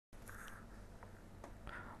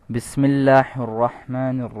بسم الله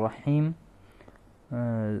الرحمن الرحیم.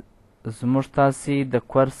 زموږ تاسې د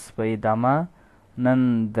کورس په ادامه نن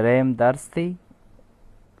دریم درس دی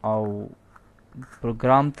او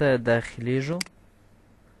پروګرام ته داخلیږو.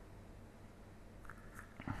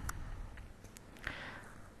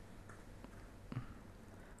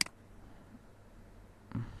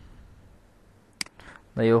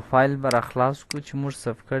 د یو فایل به راخلاص کړو چې موږ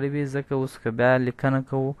ثبت کړی وي، ځکه اوس که بیا لیکنه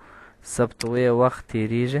کوو ثبتوی وخت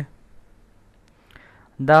تیریږي.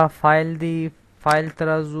 دا فایل دی، فایل ته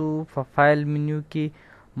راځو. په فایل منیو کې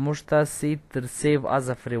موږ تاسې تر سیو از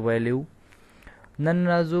افرې ویلی وو. نن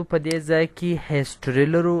راځو په دې ځای کې هیسټوري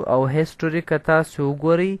لرو او هیسټوري که تاسې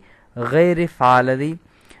وګورئ غیر فعاله دی.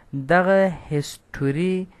 دغه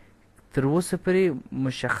هیسټوري تر اوسه پورې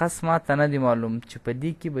مشخص ماته نه دی معلوم چې په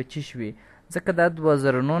دې کې به څه شوي، ځکه دا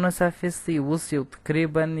 2019 اخیستی، اوس یو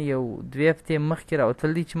تقریبا یو 2 هفتې مخکې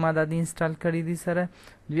راوتل دی چې ما دا د انسټال کړی دی. سره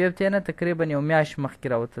 2 هفتې نه تقریبا یو میاشت مخکې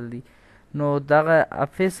راوتل دی. نو دغه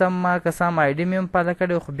افیس هم ما قسم آی ډي مې هم فعاله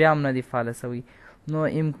کړی خو بیا هم نه دی فعاله سوی. نو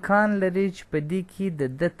امکان لري چې په دې کې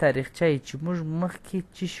د ده تاریخچه چې موږ مخکې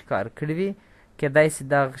څه کار کړي وي کیدای سي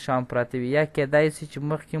دغه شان پراته وي، یا کیدای سي چې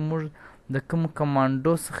مخکې موږ د کوم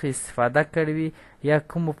کمانډو څخه استفاده کړې وي یا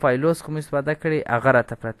کومو فایلو څخه مو استفاده کړې هغه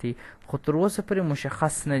راته پراته وي، خو تر اوسه پورې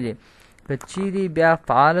مشخص نه دی. که چیرې بیا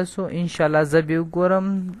فعاله سو انشاءالله زه به وګورم،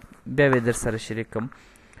 بیا به در سره شریکم.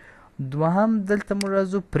 دوهم دلته موږ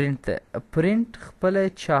راځو پرینټ ته. پرینټ خپله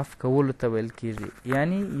چاپ کولو ته ویل کېږي،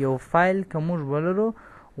 یعنی یو فایل که موږ ولرو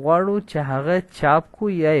غواړو چې هغه چاپ کو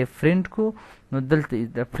یا یې پرینټ کو، نو دلته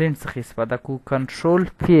د پرینټ څخه استفاده کو. کنټرول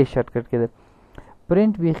پی شارټکټ کې ده.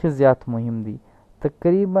 پرینټ بیخي زیات مهم دی.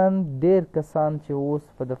 تقریبا ډېر کسان چې اوس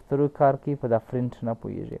په دفترو کار کوي په دا پرینټ نه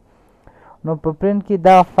پوهېږي. نو په پرینټ کې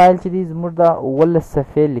دا فایل چې دی زموږ د 11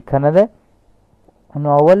 صفحې لیکنه ده. نو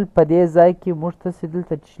اول په دې ځای کې موږ تاسې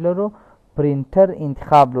دلته چې لرو پرینټر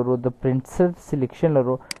انتخاب لرو، د پرینټر سلیکشن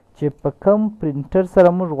لرو چې په کوم پرینټر سره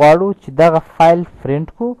موږ غواړو چې دغه فایل پرینټ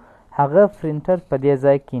کو، هغه پرینټر په دې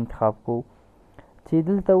ځای کې انتخاب کو. چې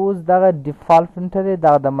دلته اوس دغه ډیفالټ پرینټر دی،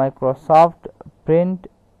 دغه د مایکروسافټ پرینټ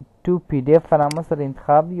 2 PDF په نامه سره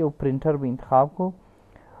انتخاب یو پرینټر به انتخاب کو.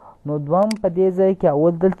 نو دوم په دې ځای کې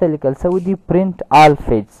اول دلته لیکل سوی دی پرینټ آل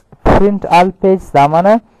پیجز. پرینټ آل پیجز دا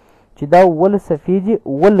معنی چې دا 11 صفحې دي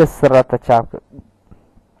 11 راته چاپ کړه،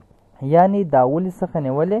 یعنی دا 11 څخه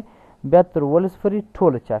نیولې بیا تر 11 پورې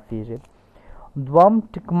ټوله چاپېږي. دوم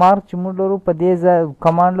ټیک مارک چې موږ لرو په دې ځای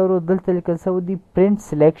کمانډ لرو، دلته لیکل سوی دی پرینټ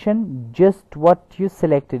سلیکشن جسټ واټ یو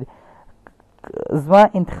سلیکټډ. زما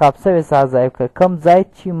انتخاب سوی څه ځای کړه، کوم ځای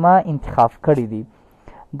چې ما انتخاب کړی دی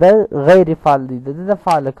د غیر فعال دی. د ده د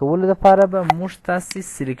فعاله کولو دپاره به موږ تاسې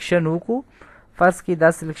سلیکشن وکړو. فرض کې دا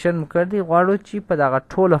سلیکشن مو کړ دی، غواړو چې په دغه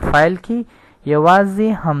ټوله فایل کې یوازې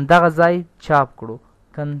همدغه ځای چاپ کړو.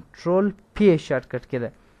 کنټرول پی شارټکټ کې ده.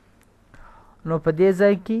 نو په دې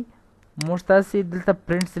ځای کې موږ تاسې دلته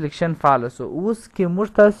پرینټ سلیکشن فعاله سو. اوس کې موږ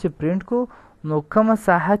تاسې پرینټ کو، نو کومه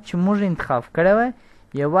ساحه چې موږ انتخاب کړی وی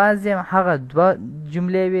یوازې هغه 2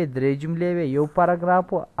 جملې وي، 3 جملې وي، یو پاراګراف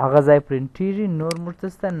و، هغه ځای پرینټېږي، نور موږ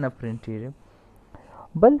تاسې ته نه پرینټېږي.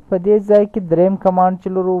 بل په دې ځای کې دریم کمانډ چې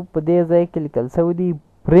لرو په دې ځای کې لیکل سوی دی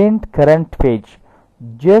پرینټ کرنټ پیج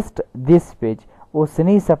جسټ دیس پیج.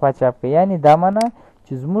 اوسنۍ صفحه چاپ کړئ، یعنی دا معنی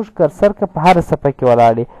چې زموږ کرسر که په هره صفحه کې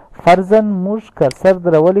ولاړ دی، فرضاً موږ کرسر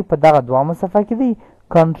درولې په دغه 2مه صفحه کې دی،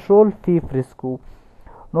 کنټرول پی پریس کوو.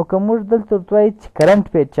 نو که موږ دلته ورته وایو چې کرنټ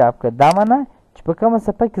پیج چاپ کړه، دا معنی چې په کومه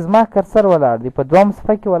صفحه کې زما کرسر ولاړ دی په 2مه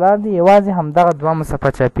صفحه کې ولاړ دی، یوازې همدغه 2مه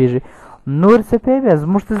صفحه چاپېږي، نور صفحې بیا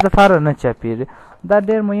زموږ ته دپاره نه چاپېږي. دا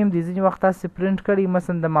ډېر مهم دی. ځینې وخت تاسې پرینټ کړي،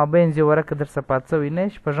 مثلا د مابین یو ورقه در څخه پاتې سوی نه،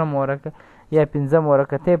 6مه ورقه یا 5مه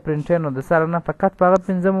ورقه ته یې پرینټوئ، نو د سره نه فقط په هغه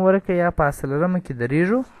 5مه ورقه یا په 10مه کې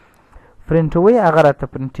درېږو پرینټوئ، هغه راته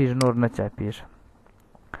پرینټېږي، نور نه چاپېږي.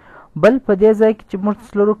 بل په دې ځای کې چې موږ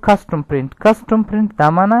لرو کسټم پرینټ. کسټم پرینټ دا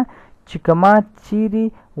معنی چې که ما چیرې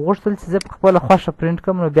غوښتل چې زه په خپله خوښه پرینټ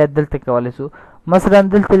کړم، نو بیا دلته کولی سو. مثلا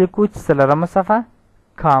دلته لیکو چې 4مه صفحه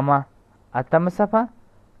کامه، 8مه صفحه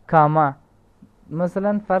کامه،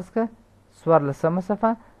 مثلا فرض که 14مه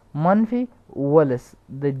صفحه منفي 11.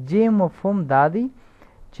 د جې مفهوم دا دی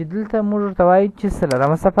چې دلته موږ ورته وایو چې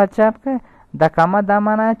 4مه صفحه چاپ کړه، دا کامه دا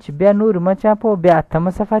معنی چې بیا نور مه چاپوه، بیا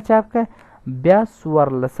 8مه صفحه چاپ کړه، بیا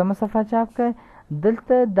 14مه صفحه چاپ کړه.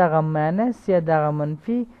 دلته دغه ماینس یا دغه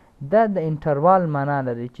منفي دا د انټروال معنا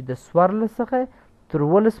لري چې د 14 څخه تر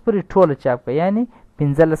 11 پورې ټوله چاپ کړه، یعنی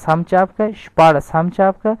 15 هم چاپ کړه، 16 هم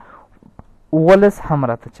چاپ کړه، 11 هم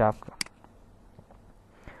راته چاپ کړه.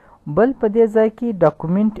 بل په دې ځای کې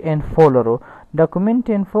ډاکومنټ انفو لرو. ډاکومنټ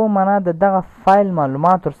انفو معنا د دغه فایل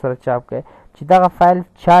معلومات ورسره چاپ کړئ. چې دغه فایل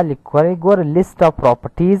چا لیک کړی. ګوره لیست اف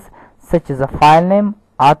پراپرټیز such as a file name,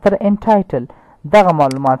 author and title. دغه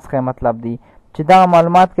معلومات څخه مطلب دی چې دغه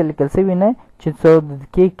معلومات کې لیکل شوي نه چې څه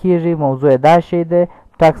کېږي، موضوع دا شی دی،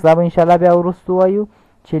 ټاکس دا به انشاءالله بیا وروسته وایو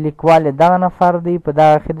چې لیکوال یې دغه نفر دی، په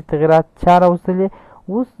دغه اخري تغیرات چا راوستلي.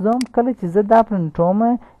 اوس زه هم کله چې زه دا پرنټوم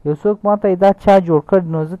یو څوک ماته دا چا جوړ کړ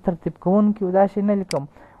نو زه ترتیب کوونکي دا شی نه لیکم،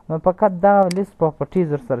 نو فقط دغه لیست پراپرټیز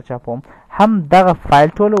ورسره چاپوم. هم دغه فایل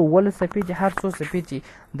ټوله 18 صفحې چې هر څو صفحې چې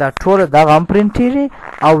دا ټوله دغه هم پرنټېږي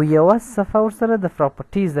او یوه صفحه ورسره د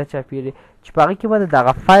پراپرټیز دا چاپېږي چې په هغې کې به د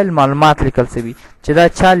دغه فایل معلومات لیکل شوي چې دا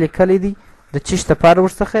چا لیکلی دی، د چیش دپاره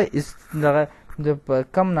ورڅخه دغه د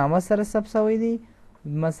کم نامه سره ثبت شوی دی،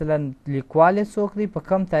 مثلا لیکوال یې څوک دی، په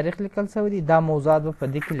کم تاریخ لیکل شوی دی، دا موضوعات به په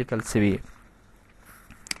دې کې لیکل شوي.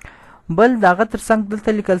 بل د هغه تر څنګ دلته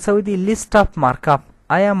لیکل شوی دی لیست اف مارکاپ.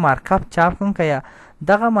 آیا مارکاپ چاپ کوم که یا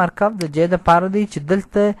دغه مارکاپ د دې دپاره دی چې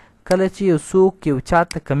دلته کله چې یو څوک یو چا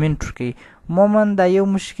ته کمنټ ورکوي. عموما دا یو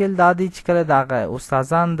مشکل دا دی چې کله دغه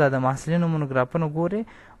استادان د محصلینو مونوګرافونه ګوري،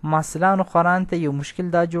 محصلانو خوران ته یو مشکل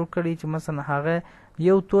دا جوړ کړي چې مثلا هغه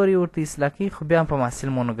یو توري ورته اصلاح کوي خو بیا هم په محصل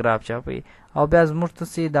مونوګراف چاپوي، او بیا زموږ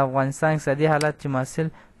ته د افغانستان اقتصادي حالت چې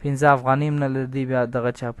محصل 15 افغانۍ هم نه لري بیا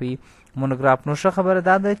دغه چاپوي مونوګراف. نو ښه خبره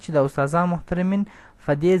دا ده چې د استادان محترمین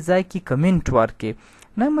په دې ځای کې کمنټ ورکړي.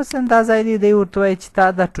 نه مثلا دا ځای دی دی ورته وایي چې تا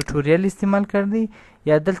دا ټوټوریل استعمال کړی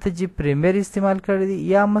یا دلته چې پریمیر استعمال کړی دی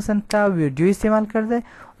یا مثلا تا ویډیو استعمال کړی دی،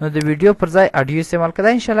 نو د ویډیو پر ځای اډیو استعمال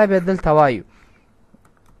کړی انشاءالله بیا دلته وایو.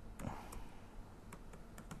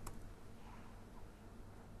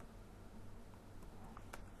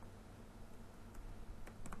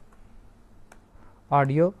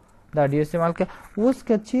 اډیو د اډیو استعمال کړه. اوس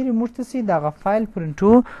که چیرې موږ ته سي دغه فایل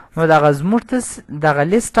پرنټو نو دغه زموږ ته دغه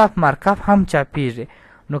لیست اف مارکاپ هم چاپېږي.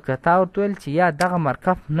 نو که تا ورته ویل چې یا دغه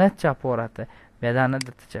مارکاپ نه چاپو راته بیا دا نه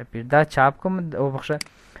درته چاپېږي، دا چاپ کوم وبخښه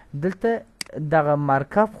دلته دغه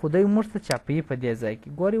مارکاپ خدای موږ ته چاپوي په دې ځای کې.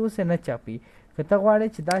 ګورې اوس یې نه چاپوي، که ته غواړې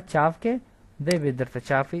چې دا چاپ کړې دی به درته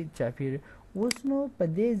چاپېږي. اوس نو په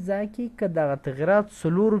دې ځای کې که دغه تغیرات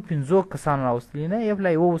 4-5 کسانو راوستلي نه یو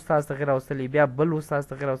یو استاد تغیر راوستلی بیا بل استاد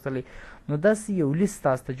تغیر راوستلی، نو داسې یو لیست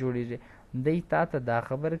تاسو ته جوړېږي. دی تا ته دا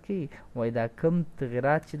خبر کوي وایي دا کم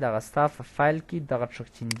تغیرات چې دغه ستا په فایل کې دغه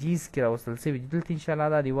ټرکچنجیز کې راوستل شوي دي دلته انشاءالله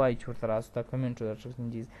دا دې وایي چې ورته راسو دا کمنټ د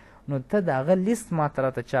ټرکچنجیز، نو ته د هغه لیست ما ته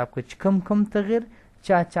راته چاپ کړه چې کم تغیر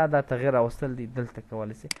چا دا تغیر راوستل دي دلته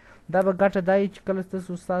کولی شي. دا به ګټه دا وي چې کله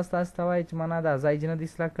ستاسو استاد ستاسو ته وایي چې معنا دا ځای نه دی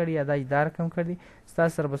اصلاح کړی یا دا دا رقم کړی،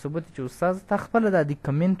 ستاسو سره به ثبوت چې استاد ته خپله دا د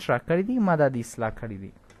کمنټ را کړی دی ما دا د اصلاح کړی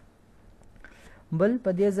دی. بل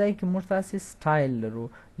په دې ځای کې موږ تاسې سټایل لرو،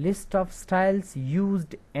 لیست اف سټایلز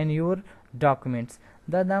یوزډ ان یور ډاکومنټس.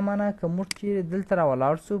 دا معنا که موږ چیرې دلته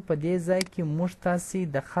راولاړ سو په دې ځای کې موږ تاسې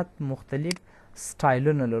د خط مختلف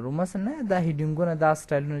سټایلونه لرو، مثلا دا هیډینګونه دا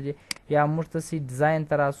سټایلونه دي یا موږ تاسې ډیزاین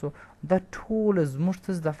ته راسو، دا ټول زموږ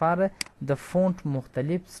ته دپاره د فونټ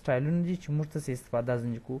مختلف سټایلونه دي چې موږ تاسې استفاده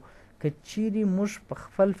ځنې کوو. که چیرې موږ په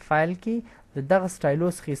خپل فایل کې د دغه سټایلو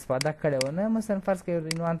څخه استفاده کړې وه نه، مثلا فرض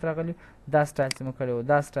کړئ عنوان ته راغلي دا سټایل څه مو کړی و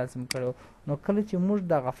دا سټایل څه مو کړی و، نو کله چې موږ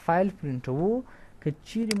دغه فایل پرنټوو که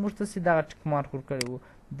چیرې موږ تاسې دغه ټک مارک ورکړی و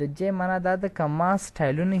د جې معنا دا ده که ما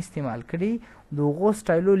سټایلونه استعمال کړي د هغو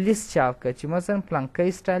سټایلو لیست چاپ کړه چې مثلا فلانکی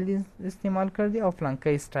سټایل استعمال کړی دی او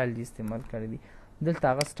فلانکی سټایل استعمال کړی دی، دلته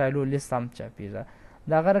هغه سټایلو لیست هم چاپېږي.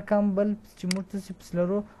 د هغه رقم بل چې موږ تاسې پس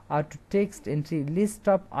لرو auto text entry list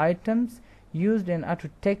of items used in auto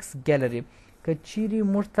text gallery. که چیرې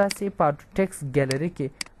موږ تاسې په auto text gallery کې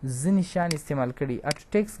ځینې شیان استعمال کړي، auto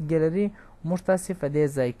text gallery موږ تاسې په دې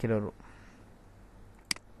ځای کې لرو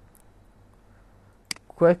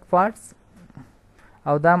quick parts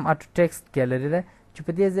او دا هم auto text gallery ده چې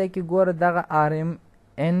په دې ځای کې ګوره دغه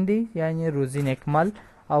RMN دی یعنې روزي نیکمل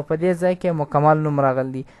او په دې ځای کې مکمل نوم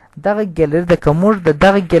راغلی دی. دغه ګیلري د که موږ د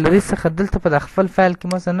دغه ګیلري څخه دلته په د خپل فایل کې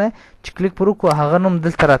مثلا چې کلیک پر وکړو هغه نوم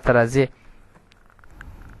دلته راته راځي،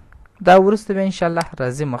 دا وروسته بیا انشاءالله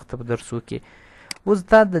راځي مخته په درسو کې. اوس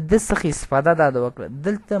دا د دې څخه استفاده دا وکړه،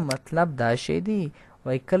 دلته مطلب دا شی دی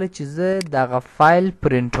وایي کله چې زه دغه فایل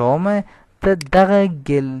پرنټوم ته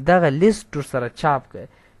دغه لیست ورسره چاپ کړه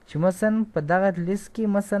چې مثلا په دغه لیست کې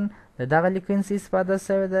مثلا د دغه لیکنې څخه استفاده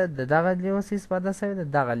شوې ده، د دغه لیوه څخه استفاده شوې ده،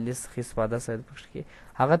 دغه لیست څخه استفاده شوې ده پکې کې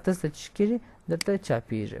هغه تاسو ته چې کېږي درته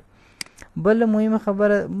چاپېږي. بله مهمه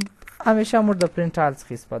خبره همیشه موږ د پرنټ آل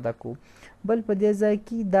څخه استفاده کوو. بل په دې ځای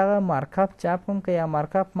کې دغه مارکاپ چاپ کوم که یا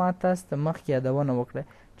مارکاپ ما تاسو ته مخکې یادونه وکړه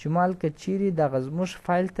چې مال که چیرې دغه زموږ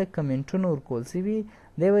فایل ته کمنټونه ورکول شوي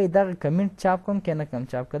دی وایي دغه کمنټ چاپ کوم که نه کم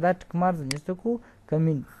چاپ که دا ټک مارک ځنیسته کړو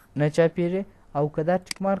کمنټ نه چاپېږي او که دا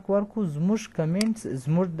ټک مارک ورکړو زموږ کمنټ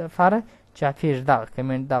زموږ دپاره چاپېږي دغه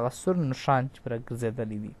کمنټ دغه سور نښان چې پرې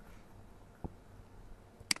ګرځېدلی دی.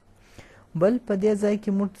 بل په دې ځای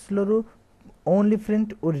کې موږ لرو اونلی پرنټ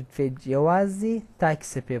اورید پیج، یوازې تاکي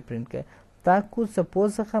صفحې پرنټ کړئ. تاکو صفحو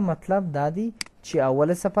څخه مطلب دا دی چې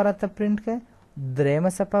اوله صفحه راته پرنټ کړئ،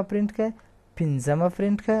 درېیمه صفحه پرنټ کړئ، پنځمه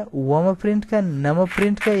پرنټ کړئ، اوومه پرنټ کړئ، نهمه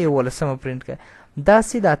پرنټ کړئ، یولسمه پرنټ کړئ.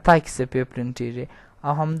 داسې دا تاکي صفحې پرنټېږي.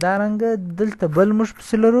 او همدارنګه دلته بل موږ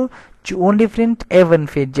پسې لرو چې اونلی پرنټ A1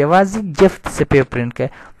 پیج، یوازې جفت صفحې پرنټ کړئ.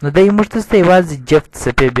 نو دی موږ ته یوازې جفت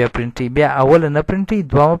صفحې بیا پرنټوي، بیا اوله نه پرنټوي،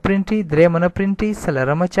 دومه پرنټوي، درېیمه نه پرنټوي،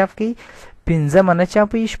 څلورمه چاپ کوي، پنځمه نه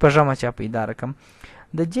چاپوي، شپږمه چاپوي. دا رقم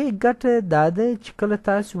د جې ګټه دا ده چې کله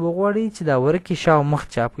تاسو وغواړئ چې دا ورکې شا او مخ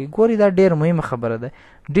چاپ کړئ. ګورئ دا ډېر مهمه خبره ده،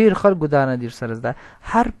 ډېر خلکو دا نه دي سره زده.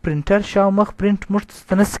 هر پرنټر شا او مخ پرنټ موږ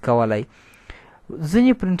ته نسي کولی.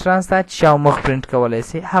 ځینې پرنټران سته چې شا او مخ پرنټ کولی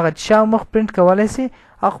سي، هغه چې شا او مخ پرنټ کولی سي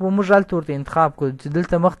هغه به موږ هلته ورته انتخاب کړو چې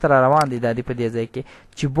دلته مخ ته را روان دی دا دی په دې ځای کې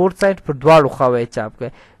چې بورډ سایډ پر دواړو خواوو یې چاپ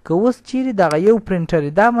کړئ. که اوس چیرې دغه یو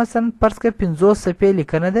پرنټر دا مثلا فرض کړه 50 صفحې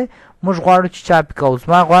لیکنه ده، موږ غواړو چې چاپ یې کوو،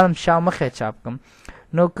 زما غواړم شا او مخ یې چاپ کړم.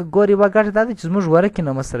 نو که ګورې یوه ګټه دا ده چې زموږ ورقې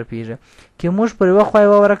نه مصرفېږي. که موږ پر یوه خوا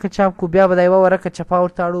یوه ورقه چاپ کړو، بیا به دا یوه ورقه چپه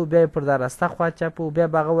ورته اړو، بیا یې پر دا راسته خوا چاپو، بیا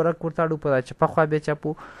به هغه ورق ورته اړو، په دا چپه خوا بیا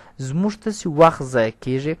چاپو، زموږ تاسې وخت ضایع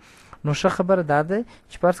کېږي. نو ښه خبره دا ده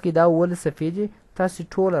چې فرض کړئ دا اوله صفحې دي، تاسې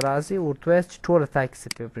ټوله راځئ ورته وایاست چې ټوله تاکي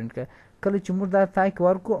صفحې پرنټ کړئ. کله چې موږ دا تاکي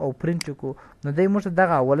ورکړو او پرنټ یې کړو، نو دی موږ ته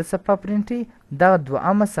دغه اوله صفحه پرنټوي، دغه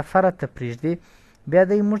دوهمه صفحه راته پرېږدي، بیا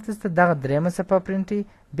دی موږ ته دغه درېیمه صفحه پرنټوي،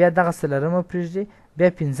 بیا دغه څلورمه پرېږدي، بیا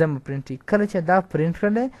پنځمه پرنټوي. کله چې دا پرنټ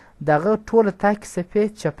کړله دغه ټوله تاکي صفحې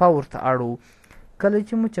چپه ورته اړوو. کله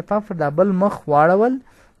چې مو چپه پر دا بل مخ واړول،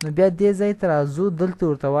 نو بیا دې ځای ته راځو، دلته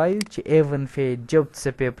ورته وایو چې A1 پیج جفت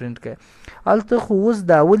صفحې پرنټ کړئ. هلته خو اوس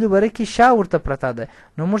دا اولې ورقې شا ورته پرته ده،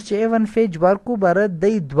 نو موږ چې A1 پیج ورکړو باره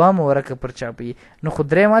دی دوهمه ورقه پر چاپوي، نو خو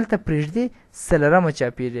درېیمه هلته پرېږدي، څلورمه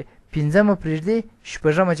چاپېږي، پنځمه پرېږدي،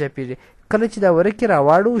 شپږمه چاپېږي. کله چې دا ورقې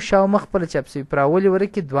راواړو شا او مخ خپله چاپ شوي، پر اولې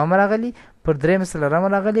ورقې دوهمه راغلي، پر درېیمه څلورمه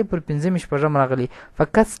راغلي، پر پنځمې شپږمه راغلي.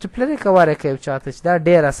 فقط سټپلر یې که ورکه یو چاته چې دا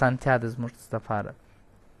ډېره اسانتیا ده زموږ دپاره.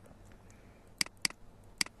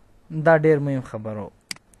 دا ډېر مهم خبره.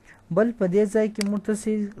 بل په دې ځای کې موږ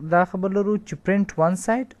تاسې دا خبر لرو چې پرنټ ون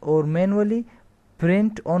سایډ اور مینولی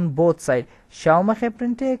پرنټ اون بوث سایډ، شا او مخ یې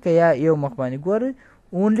پرنټ یې که یا یو مخ باندې. ګوره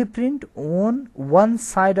اونلی پرنټ اون ون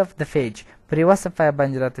سایډ اف د پیج، پر یوه صفحه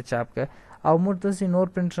باندې راته چاپ کړه. او موږ داسې نور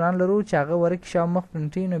پرنټران لرو چې هغه ورقې شا او مخ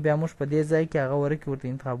پرنټوي، نو بیا موږ په دې ځای کې هغه ورقې ورته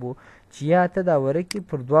انتخابوو چې یا ته دا ورقې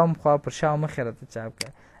پر دوهم خوا پر شا او مخ یې راته چاپ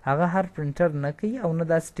کړه. هغه هر پرنټر نه کوي او نه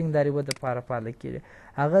دا سټینګ دا ریوه دپاره پاله کېږي.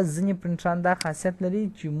 هغه ځینې پرنټران دا خاصیت لري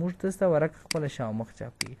چې موږ ته ورقه خپله شا او مخ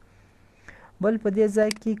چاپ کوي. بل په دې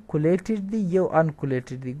ځای کې کولیټډ دی یو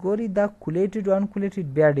انکولیټډ دی. ګورئ دا کولیټډ او انکولیټډ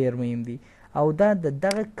بیا ډېر مهم دی او دا د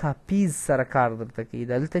دغه کاپیز سره کار درته کوي.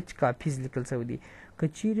 دلته چې کاپیز لیکل شوي دي، که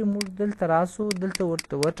چیرې موږ دلته راسو، دلته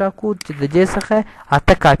ورته وټاکو چې د دې څخه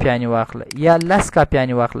 8 کاپیانې واخله یا 10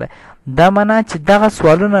 کاپیانې واخله، دا معنا چې دغه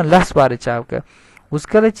سوالونه 10 واره چاپ کړه. اوس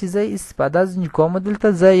کله چې زه استفاده ځینې کوم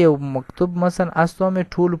دلته زه یو مکتوب مثلا استوم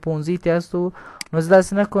ټولو پوهنځي ته استو، نو زه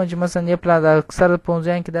داسې نه کوم چې مثلا یو پلا د اکثره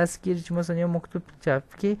پوهنځیانو کې داسې کېږي چې مثلا یو مکتوب چاپ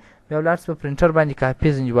کړي بیا ولاړ په پرنټر باندې کاپي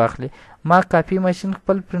ځینې واخلي. ما کاپي ماشین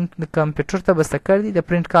خپل کمپیوټر ته بسته کړی دی، د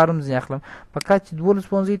پرنټ کار هم ځینې اخلم. فقط چې 12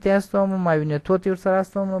 پوهنځي ته استوم، معاونیتو ته ورسره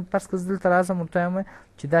استوم، فرض کړه زه دلته راسم ورته وایم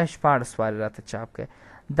چې دا 14 وارې راته چاپ کړه.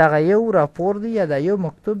 دغه یو راپور دی یا دا یو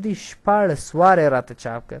مکتوب دی 14 وارې راته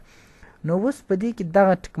چاپ کړه. نو اوس په دې کې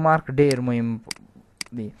دغه ټک مارک ډېر مهم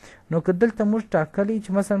دی. نو که دلته موږ ټاکلی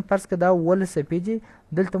چې مثلا فرض که دا 18 صفحې دي،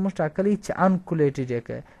 دلته موږ ټاکلی چې انکولیټډ یې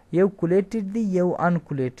کړه، یو کولیټډ دی یو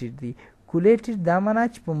انکولیټډ دی. کولیټډ دا معنا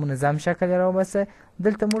چې په منظم شکل یې راوباسه.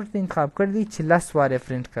 دلته موږ ته انتخاب کړی دی چې 10 وارې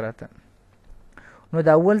پرنټ کړه. نو د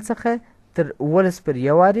اول څخه تر 18 پر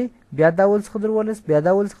یو وارې، بیا د اول څخه در 18، بیا د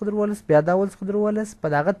اول څخه در 18، بیا د اول څخه در 18، په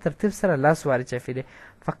دغه ترتیب سره 10 وارې چاپېږي.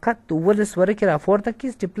 فقط 18 ورقې راپورته کړي،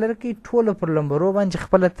 سټیپلر کې ټوله پر لمبرو باندې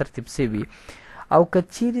خپله ترتیب شوي. او که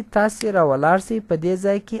چیرې تاسې راولاړ سئ په دې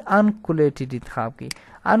ځای کې انکولیټډ انتخاب کړئ.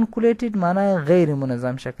 انکولیټډ معنا غیر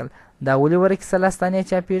منظم شکل. د اولې ورقې 13 دانې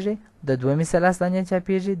چاپېږي، د دویمې 13 دانې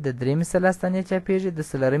چاپېږي، د درېیمې 13 دانې چاپېږي، د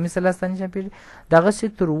څلورمې 13 دانې چاپېږي، دغسې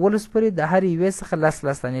تر 18 پورې د هر یوې څخه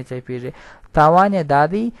 10 دانې چاپېږي. تاوان یې دا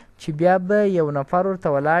دی چې بیا به یو نفر ورته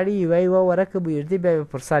ولاړي، یوه ورقه به یږدي، بیا به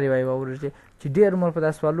پر سر یوه ورږدي، چې ډېر عمر په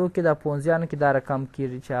دا سوالو کې دا پوهنځیانو کې دا رقم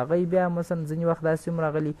کېږي چې هغوی بیا مثلا ځینې وخت داسې هم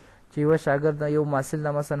راغلي چې یوه شاګرد یو محصل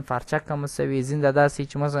د مثلا فارچه کمه شوې، ځینې د داسې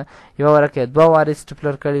چې مثلا یوه ورقه یې 2 وارې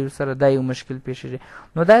سټپلر کړې ورسره، دا یو مشکل پېښېږي.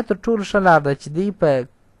 نو دا تر ټولو ښه لار ده چې دوی په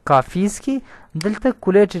کافیز کې دلته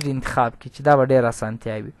کولیټډ انتخاب کړي چې دا به ډېره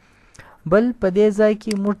اسانتیا وي. بل په دې ځای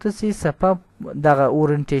کې موږ ته صفحه دغه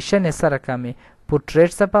اورینټیشن یې سره کمې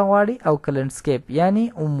پورټریټ صفحه غواړي او که لنډسکیپ یعنی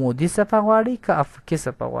عمودي صفحه غواړي که افقي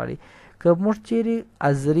صفحه غواړي. که موږ چیرې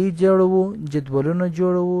ازري جوړوو، جدولونه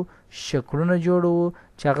جوړوو، شکلونه جوړوو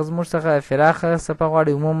چې هغه زموږ څخه پراخه صفحه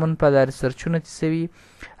غواړي، عموما په دا ریسرچونه چې سوي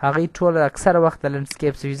هغوی ټول اکثره وخت د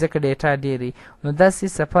لنډسکیپ سوي ځکه ډیټا ډېرې، نو داسې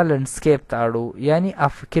صفحه لنډسکیپ ته اړو یعنی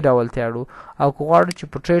افقي ډول ته اړو. او که غواړو چې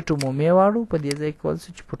پورټریټ عمومي واړو په دې ځای کې کولی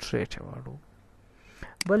شو چې پورټریټ یې واړو.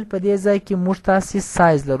 بل په دې ځای کې موږ تاسې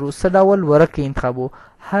سایز لرو، څه ډول ورقه انتخابو.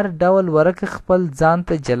 هر ډول ورقه خپل ځان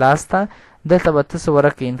ته جلا سته، دلته به ته څه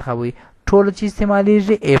ورقه انتخابوي. ټول چې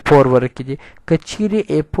استعمالیږي A4 ورقې دي. که چیرې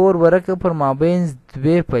A4 ورقه پر مابین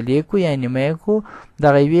دوې پلې کو یا نیمه یې کو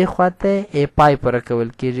دغه یوې خوا ته A5 ورقه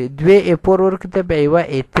ویل کېږي، دوې A4 ورقې ته به یوه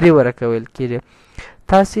A3 ورقه ویل کېږي.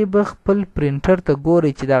 تاسې به خپل پرنټر ته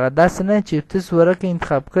ګورئ چې دغه داسې نه چې تاسو ورقه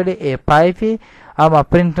انتخاب کړې A5 یې اما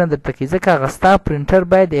پرنټ نه درته کوي، ځکه هغه ستا پرنټر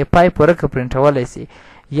باید A5 ورقه پرنټولی سي.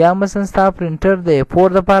 یا مثلا ستا پرنټر د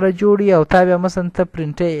A4 دپاره جوړي او تا بیا مثلا ته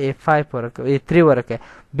پرنټر A5 ورکه A3 ورکه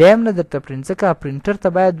بیا هم نه درته پرنټ، ځکه پرنټر ته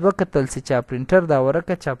باید وکتل سي چې پرنټر دا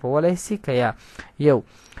ورکه چاپولی سي که یا یو.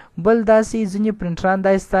 بل داسې ځینې پرنټران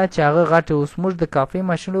داسې سته چې هغه غټې اوس موږ د کاپي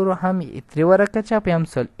ماشین لرو هم A3 ورکه چاپي هم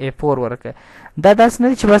A4 ورکه. دا داسې نه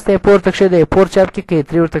دي چې بس A4 ورته کښې د A4 چاپ کړي که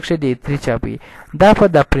A3 ورته کښې د A3 چاپي. دا په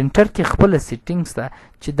دا پرنټر کې خپله سیټینګ سته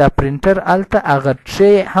چې دا پرنټر هلته هغه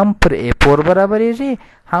ټرې هم پر A4 برابریږي،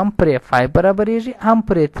 هم پر A5 برابریږي، هم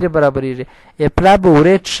پر A3 برابریږي. اپلا به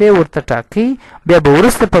ورې ټرې ورته ټاکي، بیا به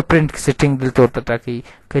وروسته په پرنټ کې سیټینګ دلته ورته ټاکي.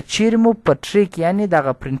 که چیرې مو په ټرې کې یعنې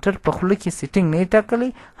دغه پرنټر په خوله کې سیټینګ نه ټاکلی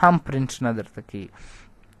هم پرنټ نه درته کوي.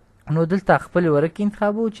 نو دلته خپلې ورقې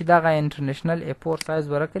انتخابو چې دغه انټرنیشنل A4 سایز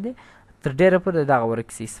ورقه دی، تر ډېره پورې د دغه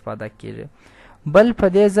ورقې څخه استفاده کېږي. بل په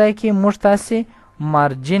دې ځای کې موږ تاسې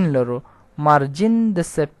مارجین لرو. مارجین د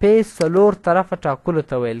صفحې 4 طرفه ټاکلو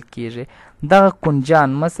ته ویل کېږي. دغه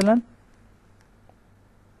کنجان مثلا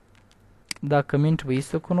دا کمنټ به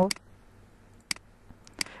ایسته کړو،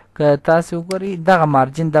 که تاسې وګورئ دغه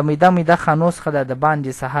مارجین د میده میده خانو څخه د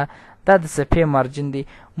باندې څخه دا د صفحې مارجین دی.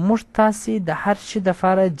 موږ تاسې د هر شي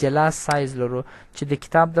دپاره جلا سایز لرو چې د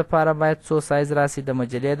کتاب دپاره باید څو سایز راسي، د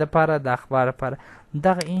مجلې دپاره، د اخبار دپاره.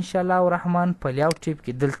 دغه انشاءالله الرحمن په لیاوټ ټیپ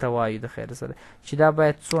کې دلته وایو د خیر سره چې دا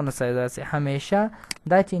باید څونه سایز راسي. همیشه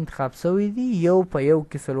دا چې انتخاب سوی دی یو په یو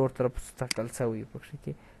کې 4 طرف ټاکل سوی پکښې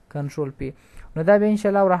کې کنټرول پی. نو دا به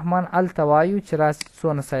انشاءالله الرحمن هلته وایو چې راسي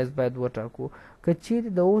څونه سایز باید وټاکو. که چیرې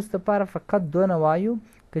د اوس دپاره فقط دونه وایو،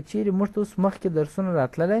 که چیرې موږ ته اوس مخکې درسونه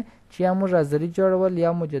راتللی چې یا موږ ازري جوړول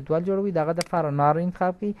یا مو جدول جوړوي، دغه دپاره نارو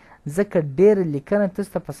انتخاب کوي، ځکه ډېره لیکنه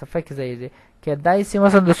تاسو ته په صفحه کې ځایږي. کیدای سي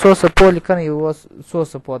مثلا د 100 صفحو لیکنه یو 100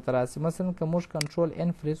 صفحو ته راسي. مثلا که موږ کنټرول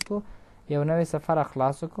N فریز کو یو نوې صفحه را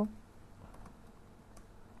خلاصه کو،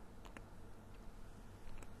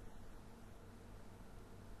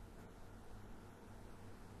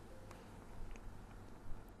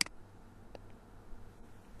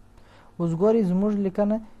 اوس ګورئ زموږ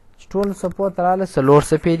لیکنه چې ټولو صفحو ته راغله 4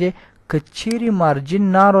 صفحې دي. که چیرې مارجین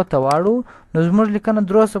نارو ته واړو نو زموږ لیکنه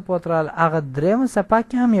 3 صفحو ته راغله، هغه درېیمه صفحه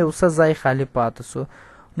کې هم یو څه ځای خالي پاته سو.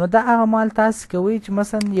 نو دا هغه مال تاسې کوئ چې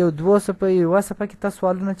مثلا یو 2 صفحه یوه صفحه کې تاسو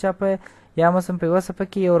سوالونه چاپئ، یا مثلا په یوه صفحه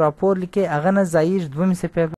کې یو راپور لیکئ، هغه نه ځایږي 2 صفحې